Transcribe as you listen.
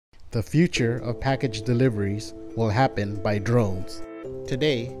The future of package deliveries will happen by drones.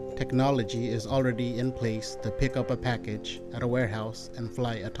 Today, technology is already in place to pick up a package at a warehouse and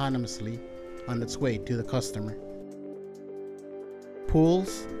fly autonomously on its way to the customer.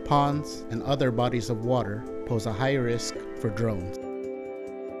 Pools, ponds, and other bodies of water pose a high risk for drones.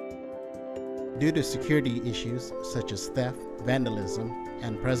 Due to security issues such as theft, vandalism,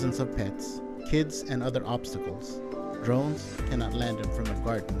 and presence of pets, kids, and other obstacles, drones cannot land in front of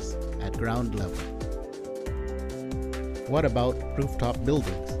gardens at ground level. What about rooftop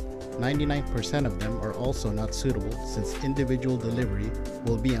buildings? 99% of them are also not suitable since individual delivery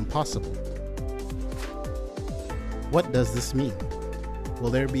will be impossible. What does this mean? Will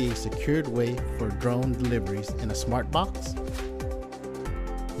there be a secured way for drone deliveries in a smart box?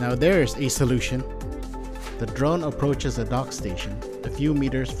 Now there's a solution. The drone approaches a dock station a few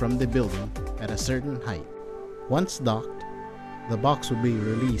meters from the building at a certain height. Once docked, the box will be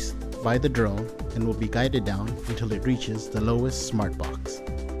released by the drone and will be guided down until it reaches the lowest smart box.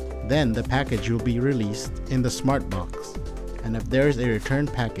 Then the package will be released in the smart box, and if there is a return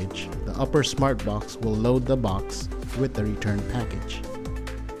package, the upper smart box will load the box with the return package.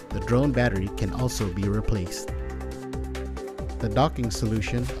 The drone battery can also be replaced. The docking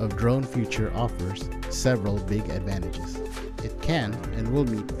solution of Drone Future offers several big advantages. It can and will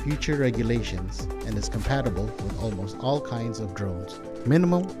meet future regulations and is compatible with almost all kinds of drones.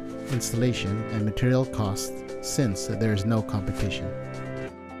 Minimal installation and material costs since there is no competition.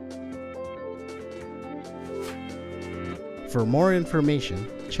 For more information,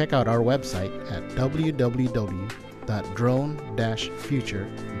 check out our website at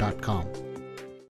www.drone-future.com.